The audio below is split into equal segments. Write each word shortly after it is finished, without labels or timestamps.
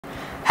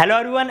Hello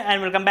everyone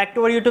and welcome back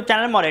to our YouTube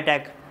channel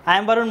MauryaTech. I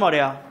am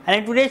Maurya and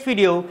in today's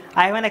video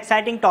I have an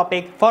exciting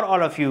topic for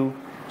all of you.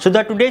 So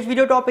the today's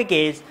video topic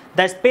is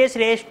the Space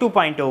Race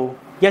 2.0.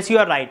 Yes, you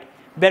are right.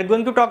 We are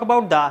going to talk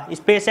about the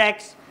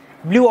SpaceX,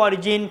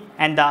 BlueOrigin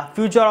and the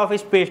future of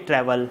space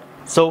travel.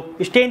 So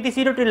stay in this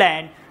video till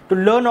end to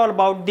learn all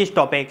about these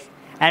topics,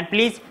 and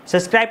please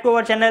subscribe to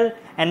our channel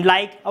and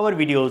like our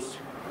videos.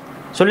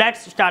 So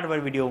let's start our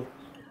video.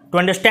 To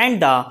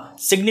understand the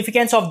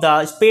significance of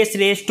the Space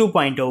Race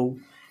 2.0,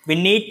 we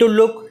need to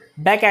look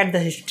back at the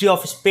history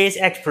of space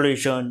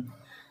exploration.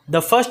 The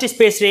first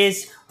space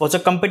race was a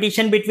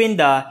competition between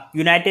the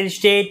United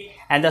States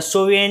and the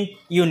Soviet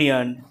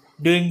Union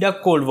during the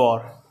Cold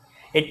War.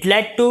 It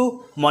led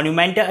to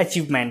monumental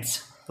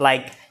achievements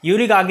like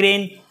Yuri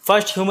Gagarin's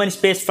first human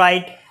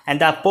spaceflight and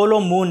the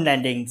Apollo moon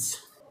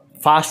landings.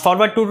 Fast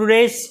forward to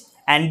today's,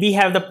 and we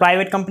have the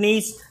private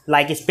companies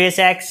like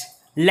SpaceX,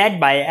 led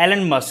by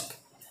Elon Musk,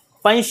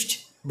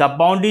 punched the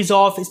boundaries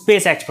of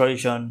space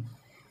exploration.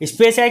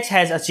 SpaceX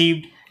has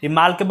achieved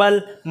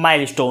remarkable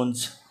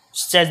milestones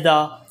such as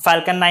the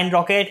Falcon 9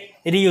 rocket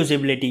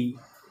reusability,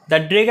 the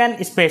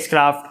Dragon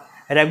spacecraft,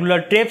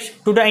 regular trips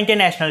to the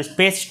International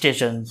Space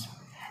Stations,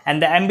 and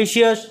the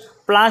ambitious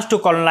plans to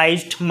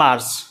colonize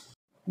Mars.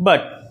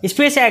 But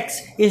SpaceX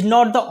is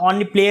not the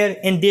only player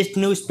in this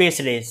new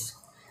space race.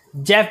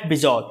 Jeff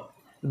Bezos,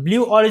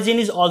 BlueOrigin,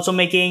 is also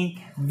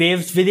making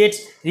waves with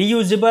its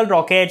reusable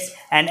rockets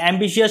and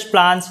ambitious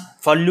plans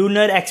for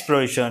lunar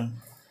exploration.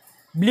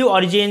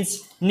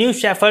 BlueOrigin's New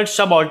Shepard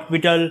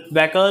suborbital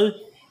vehicle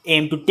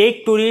aims to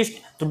take tourists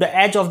to the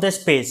edge of the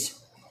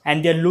space,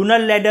 and their Lunar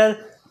Ladder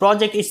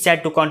project is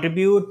set to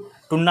contribute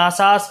to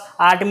NASA's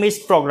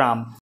Artemis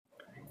program.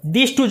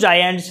 These two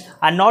giants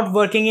are not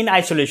working in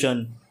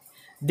isolation.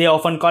 They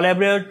often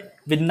collaborate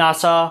with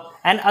NASA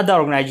and other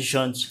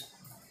organizations.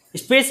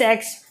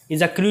 SpaceX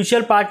is a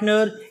crucial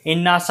partner in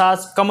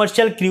NASA's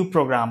Commercial Crew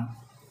program,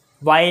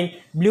 while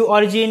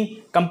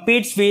BlueOrigin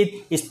competes with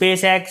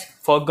SpaceX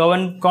for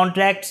government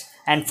contracts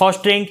and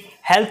fostering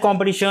health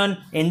competition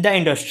in the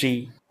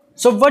industry.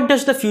 So what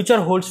does the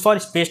future hold for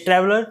space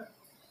traveler?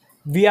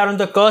 We are on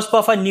the cusp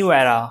of a new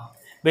era,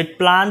 with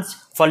plans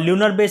for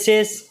lunar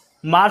bases,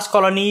 Mars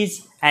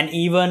colonies, and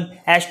even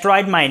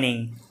asteroid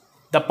mining.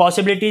 The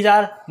possibilities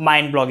are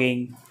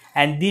mind-boggling,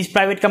 and these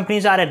private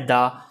companies are at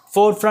the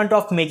forefront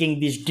of making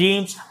these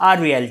dreams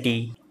a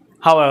reality.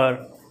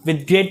 However,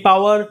 with great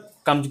power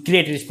comes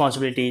great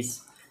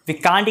responsibilities. We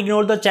can't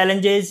ignore the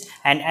challenges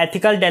and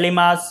ethical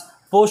dilemmas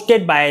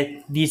posed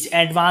by these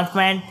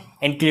advancements,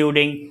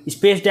 including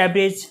space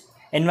debris,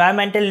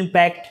 environmental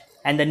impact,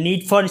 and the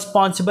need for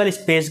responsible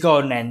space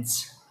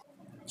governance.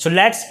 So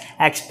let's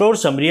explore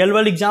some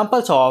real-world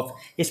examples of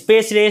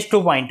Space Race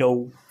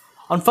 2.0.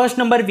 On first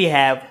number we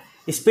have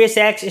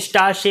SpaceX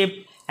Starship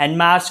and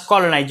Mars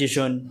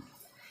colonization.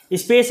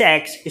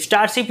 SpaceX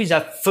Starship is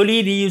a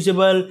fully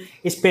reusable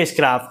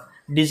spacecraft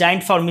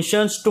designed for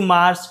missions to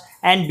Mars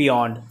and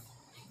beyond.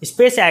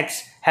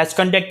 SpaceX has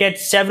conducted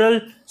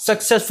several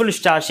successful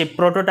Starship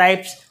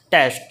prototypes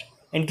tests,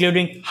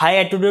 including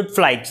high-altitude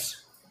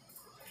flights.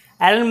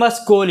 Elon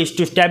Musk's goal is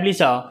to establish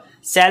a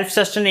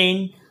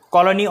self-sustaining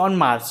colony on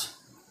Mars.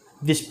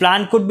 This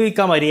plan could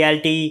become a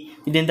reality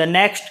within the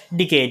next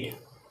decade,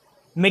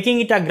 making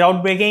it a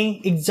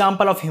groundbreaking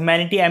example of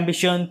humanity's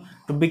ambition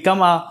to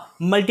become a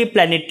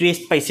multi-planetary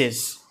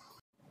species.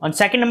 On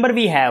second number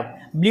we have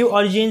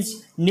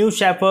BlueOrigin's New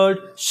Shepard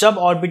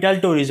suborbital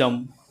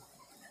tourism.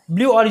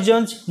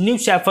 BlueOrigin's New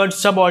Shepard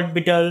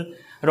suborbital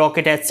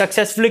rocket has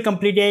successfully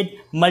completed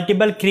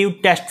multiple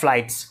crewed test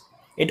flights.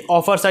 It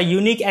offers a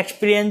unique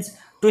experience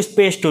to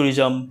space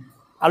tourism,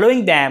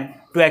 allowing them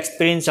to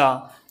experience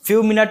a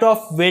few minutes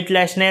of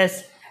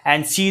weightlessness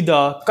and see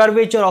the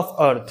curvature of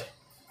Earth.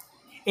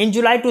 In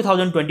July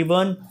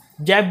 2021,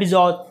 Jeff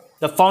Bezos,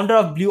 the founder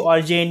of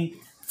BlueOrigin,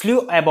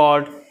 flew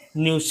aboard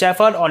New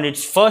Shepard on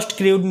its first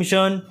crewed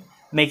mission,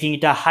 making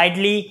it a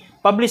highly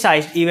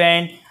publicized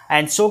event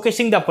and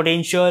showcasing the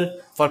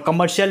potential for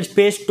commercial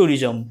space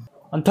tourism.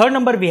 On third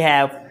number we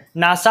have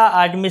NASA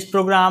Artemis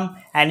program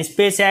and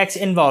SpaceX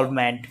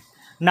involvement.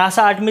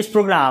 NASA Artemis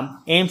program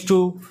aims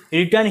to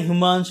return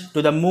humans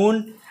to the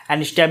moon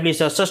and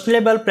establish a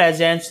sustainable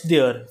presence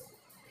there.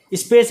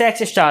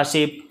 SpaceX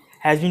Starship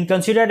has been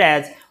considered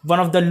as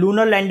one of the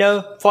lunar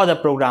lander for the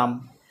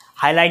program,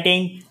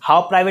 highlighting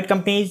how private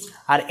companies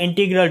are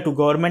integral to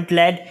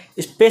government-led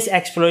space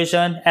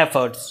exploration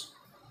efforts.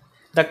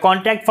 The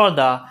contract for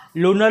the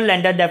lunar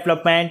lander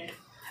development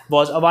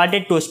was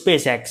awarded to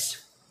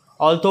SpaceX,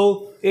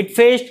 although it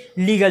faced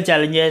legal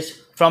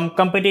challenges from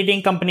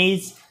competing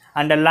companies,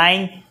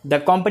 underlying the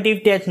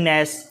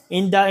competitiveness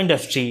in the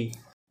industry.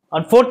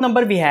 On fourth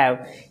number we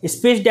have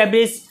space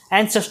debris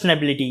and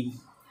sustainability.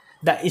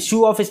 The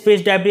issue of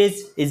space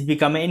debris is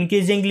becoming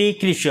increasingly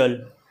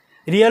crucial.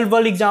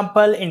 Real-world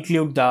examples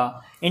include the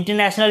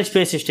International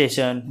Space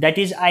Station, that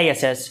is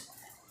ISS,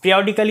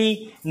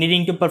 periodically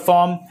needing to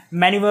perform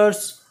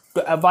maneuvers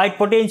to avoid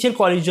potential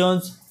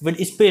collisions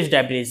with space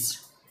debris.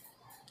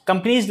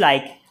 Companies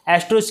like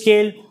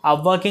Astroscale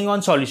are working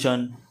on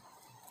solutions.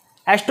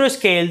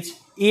 Astroscale's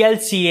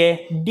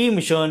ELCA-D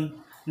mission,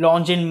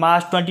 launched in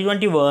March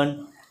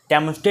 2021,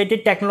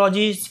 demonstrated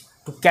technologies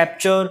to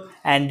capture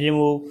and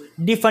remove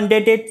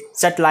defunded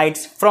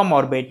satellites from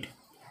orbit,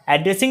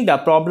 addressing the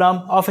problem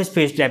of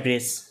space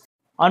debris.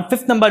 On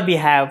fifth number, we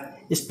have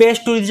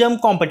space tourism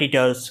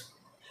competitors.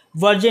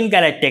 Virgin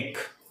Galactic,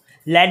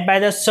 led by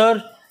the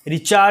Sir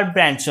Richard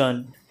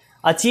Branson,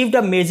 achieved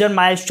a major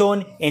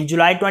milestone in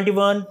July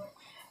 21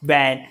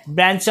 when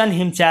Branson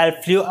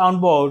himself flew on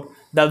board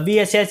the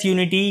VSS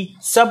Unity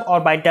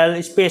suborbital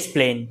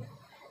spaceplane.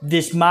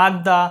 This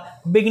marked the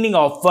beginning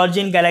of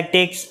Virgin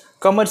Galactic's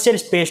commercial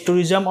space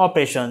tourism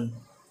operation.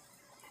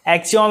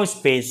 Axiom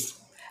Space,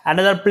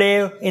 another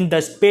player in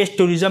the space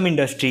tourism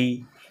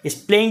industry, is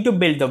planning to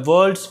build the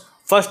world's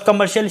first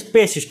commercial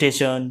space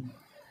station.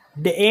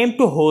 They aim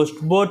to host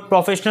both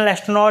professional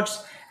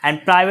astronauts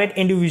and private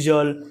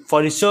individuals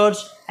for research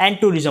and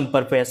tourism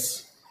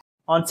purposes.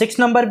 On sixth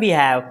number, we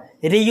have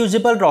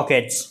reusable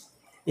rockets.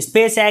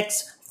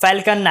 SpaceX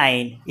Falcon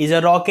 9 is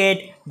a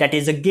rocket that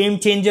is a game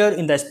changer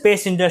in the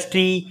space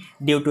industry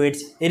due to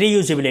its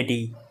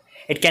reusability.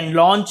 It can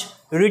launch,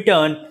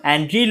 return,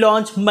 and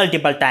relaunch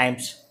multiple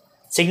times,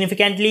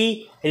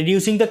 significantly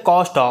reducing the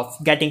cost of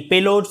getting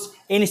payloads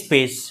in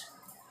space.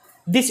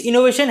 This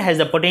innovation has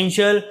the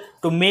potential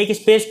to make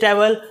space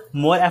travel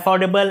more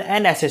affordable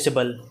and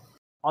accessible.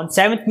 On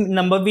seventh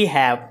number, we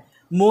have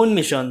moon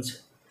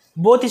missions.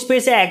 Both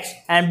SpaceX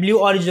and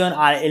BlueOrigin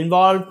are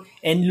involved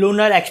in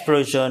lunar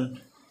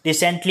exploration.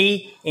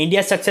 Recently,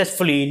 India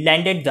successfully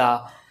landed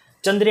the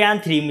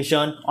Chandrayaan-3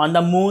 mission on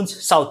the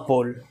moon's south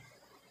pole.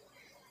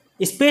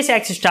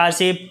 SpaceX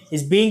Starship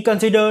is being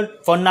considered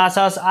for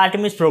NASA's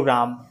Artemis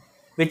program,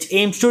 which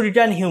aims to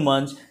return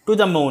humans to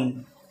the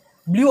moon.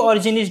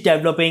 BlueOrigin is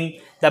developing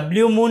the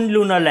Blue Moon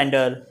lunar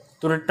lander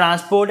to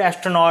transport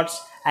astronauts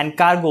and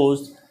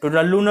cargoes to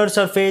the lunar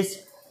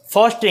surface,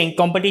 fostering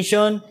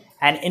competition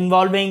and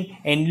involving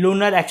in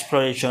lunar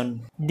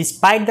exploration.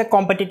 Despite the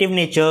competitive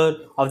nature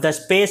of the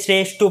Space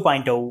Race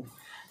 2.0,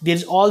 there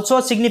is also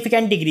a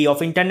significant degree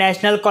of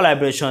international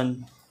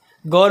collaboration.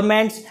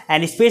 Governments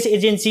and space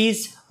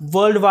agencies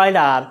worldwide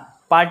are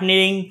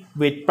partnering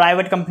with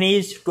private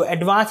companies to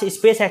advance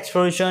space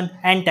exploration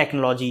and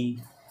technology.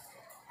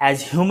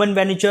 As human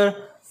venture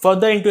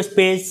further into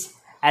space,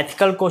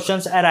 ethical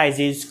questions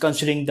arise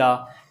considering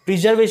the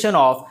preservation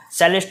of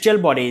celestial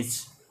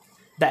bodies,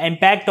 the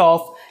impact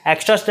of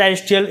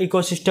extraterrestrial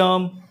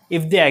ecosystem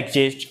if they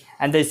exist,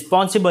 and the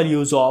responsible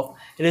use of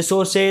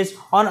resources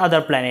on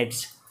other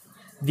planets.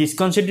 These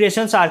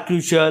considerations are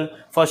crucial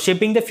for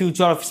shaping the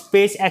future of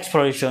space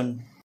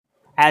exploration.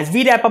 As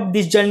we wrap up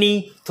this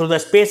journey through the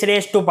Space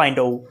Race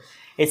 2.0,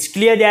 it's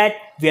clear that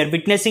we are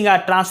witnessing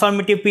a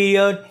transformative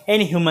period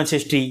in human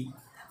history.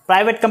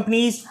 Private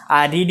companies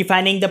are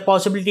redefining the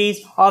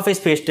possibilities of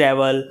space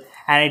travel,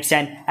 and it's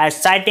an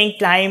exciting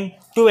time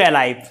to be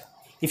alive.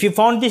 If you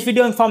found this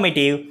video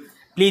informative,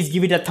 please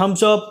give it a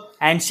thumbs up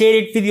and share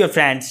it with your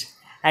friends.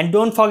 And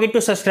don't forget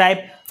to subscribe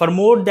for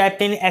more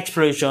depth in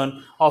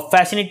exploration of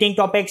fascinating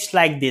topics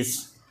like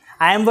this.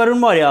 I am Varun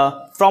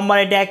Maurya from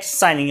MauryaTech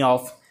signing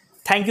off.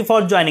 Thank you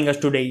for joining us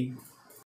today.